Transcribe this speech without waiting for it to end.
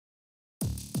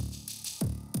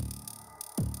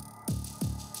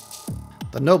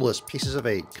The Noblis Pieces of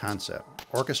 8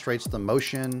 concept orchestrates the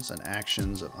motions and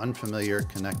actions of unfamiliar,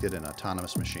 connected, and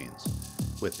autonomous machines.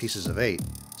 With Pieces of 8,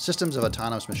 systems of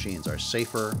autonomous machines are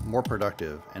safer, more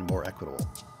productive, and more equitable.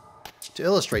 To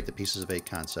illustrate the Pieces of 8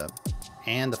 concept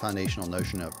and the foundational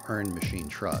notion of earned machine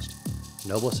trust,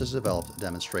 Noblis has developed a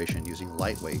demonstration using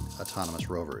lightweight autonomous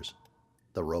rovers,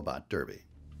 the Robot Derby.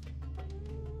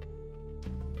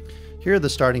 Here are the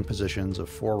starting positions of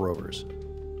 4 rovers.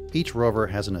 Each rover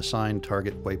has an assigned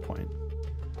target waypoint.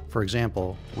 For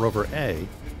example, rover A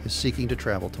is seeking to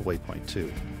travel to waypoint 2.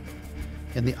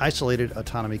 In the isolated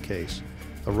autonomy case,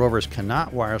 the rovers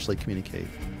cannot wirelessly communicate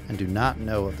and do not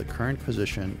know of the current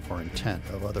position or intent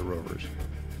of other rovers.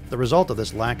 The result of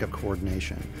this lack of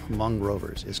coordination among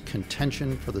rovers is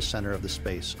contention for the center of the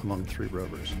space among 3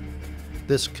 rovers.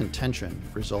 This contention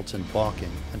results in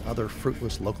balking and other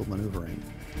fruitless local maneuvering.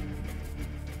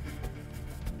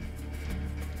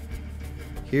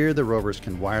 Here, the rovers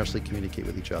can wirelessly communicate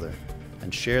with each other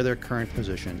and share their current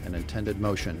position and intended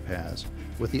motion paths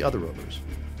with the other rovers.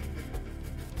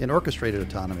 In orchestrated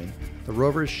autonomy, the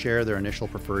rovers share their initial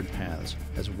preferred paths,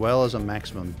 as well as a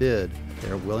maximum bid they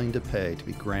are willing to pay to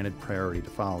be granted priority to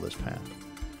follow this path.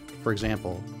 For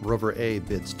example, rover A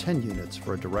bids 10 units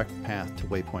for a direct path to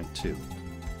waypoint 2.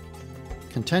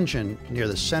 Contention near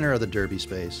the center of the derby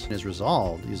space is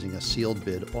resolved using a sealed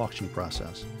bid auction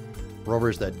process.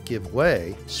 Rovers that give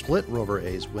way split rover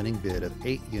A's winning bid of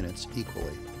 8 units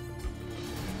equally.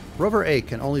 Rover A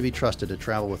can only be trusted to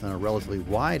travel within a relatively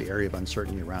wide area of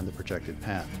uncertainty around the projected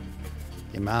path.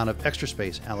 The amount of extra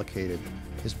space allocated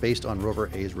is based on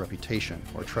rover A's reputation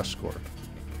or trust score.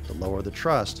 The lower the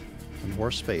trust, the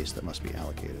more space that must be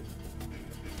allocated.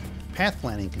 Path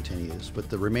planning continues with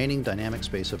the remaining dynamic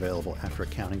space available after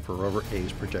accounting for rover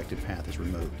A's projected path is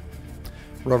removed.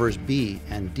 Rovers B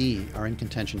and D are in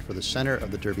contention for the center of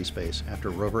the derby space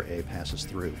after rover A passes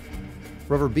through.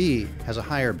 Rover B has a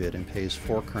higher bid and pays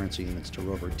 4 currency units to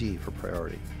rover D for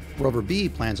priority. Rover B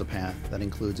plans a path that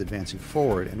includes advancing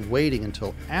forward and waiting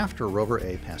until after rover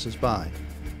A passes by,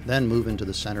 then move into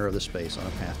the center of the space on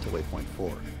a path to waypoint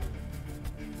 4.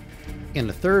 In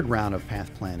the third round of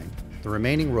path planning, the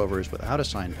remaining rovers without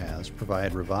assigned paths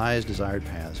provide revised desired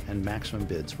paths and maximum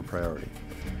bids for priority.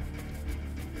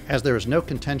 As there is no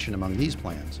contention among these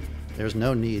plans, there is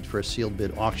no need for a sealed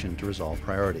bid auction to resolve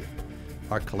priority.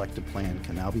 Our collective plan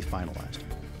can now be finalized.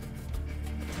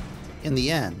 In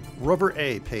the end, rover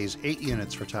A pays 8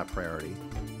 units for top priority,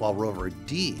 while rover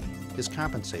D is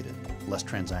compensated less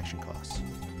transaction costs.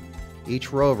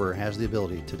 Each rover has the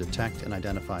ability to detect and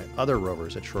identify other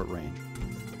rovers at short range.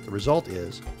 The result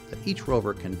is that each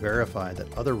rover can verify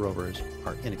that other rovers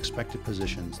are in expected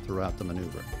positions throughout the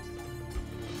maneuver.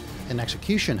 In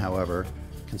execution, however,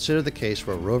 consider the case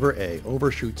where rover A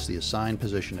overshoots the assigned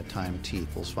position at time t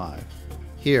 = 5.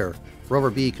 Here, rover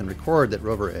B can record that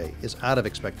rover A is out of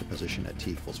expected position at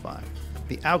t = 5.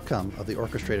 The outcome of the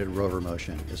orchestrated rover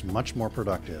motion is much more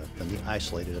productive than the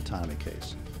isolated autonomy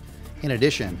case. In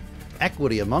addition,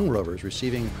 equity among rovers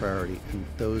receiving priority and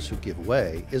those who give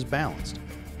way is balanced.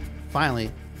 Finally,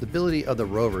 the ability of the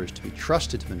rovers to be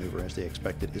trusted to maneuver as they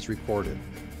expected is recorded.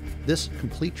 This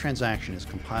complete transaction is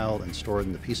compiled and stored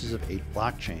in the Pieces of 8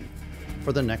 blockchain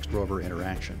for the next rover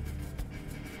interaction.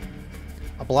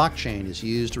 A blockchain is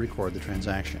used to record the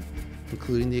transaction,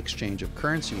 including the exchange of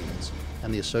currency units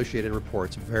and the associated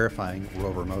reports verifying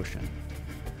rover motion.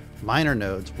 Miner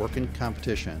nodes work in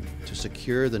competition to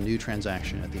secure the new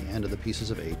transaction at the end of the Pieces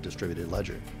of 8 distributed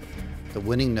ledger. The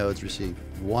winning nodes receive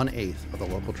 1/8 of the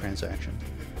local transaction,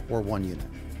 or 1 unit.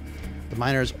 The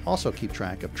miners also keep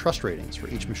track of trust ratings for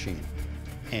each machine,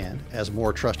 and as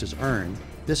more trust is earned,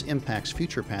 this impacts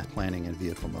future path planning and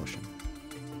vehicle motion.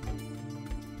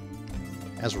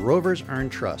 As rovers earn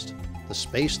trust, the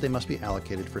space they must be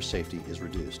allocated for safety is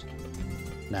reduced.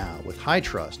 Now, with high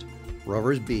trust,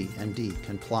 rovers B and D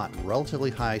can plot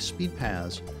relatively high speed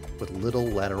paths with little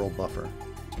lateral buffer.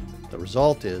 The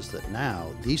result is that now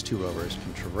these 2 rovers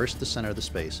can traverse the center of the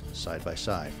space side by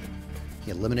side,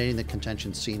 eliminating the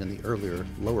contention seen in the earlier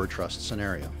lower trust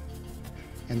scenario.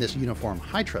 In this uniform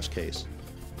high trust case,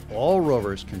 all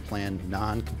rovers can plan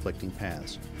non-conflicting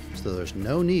paths, so there's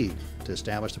no need to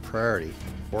establish the priority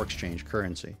or exchange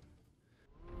currency.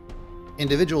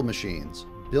 Individual machines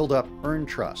build up earned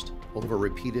trust over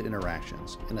repeated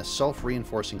interactions in a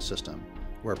self-reinforcing system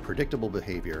where predictable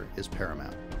behavior is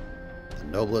paramount. The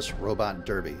Noblis Robot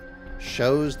Derby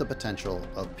shows the potential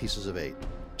of Pieces of 8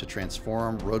 to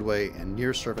transform roadway and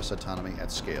near-surface autonomy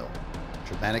at scale,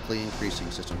 dramatically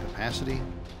increasing system capacity,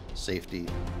 safety,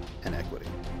 and equity.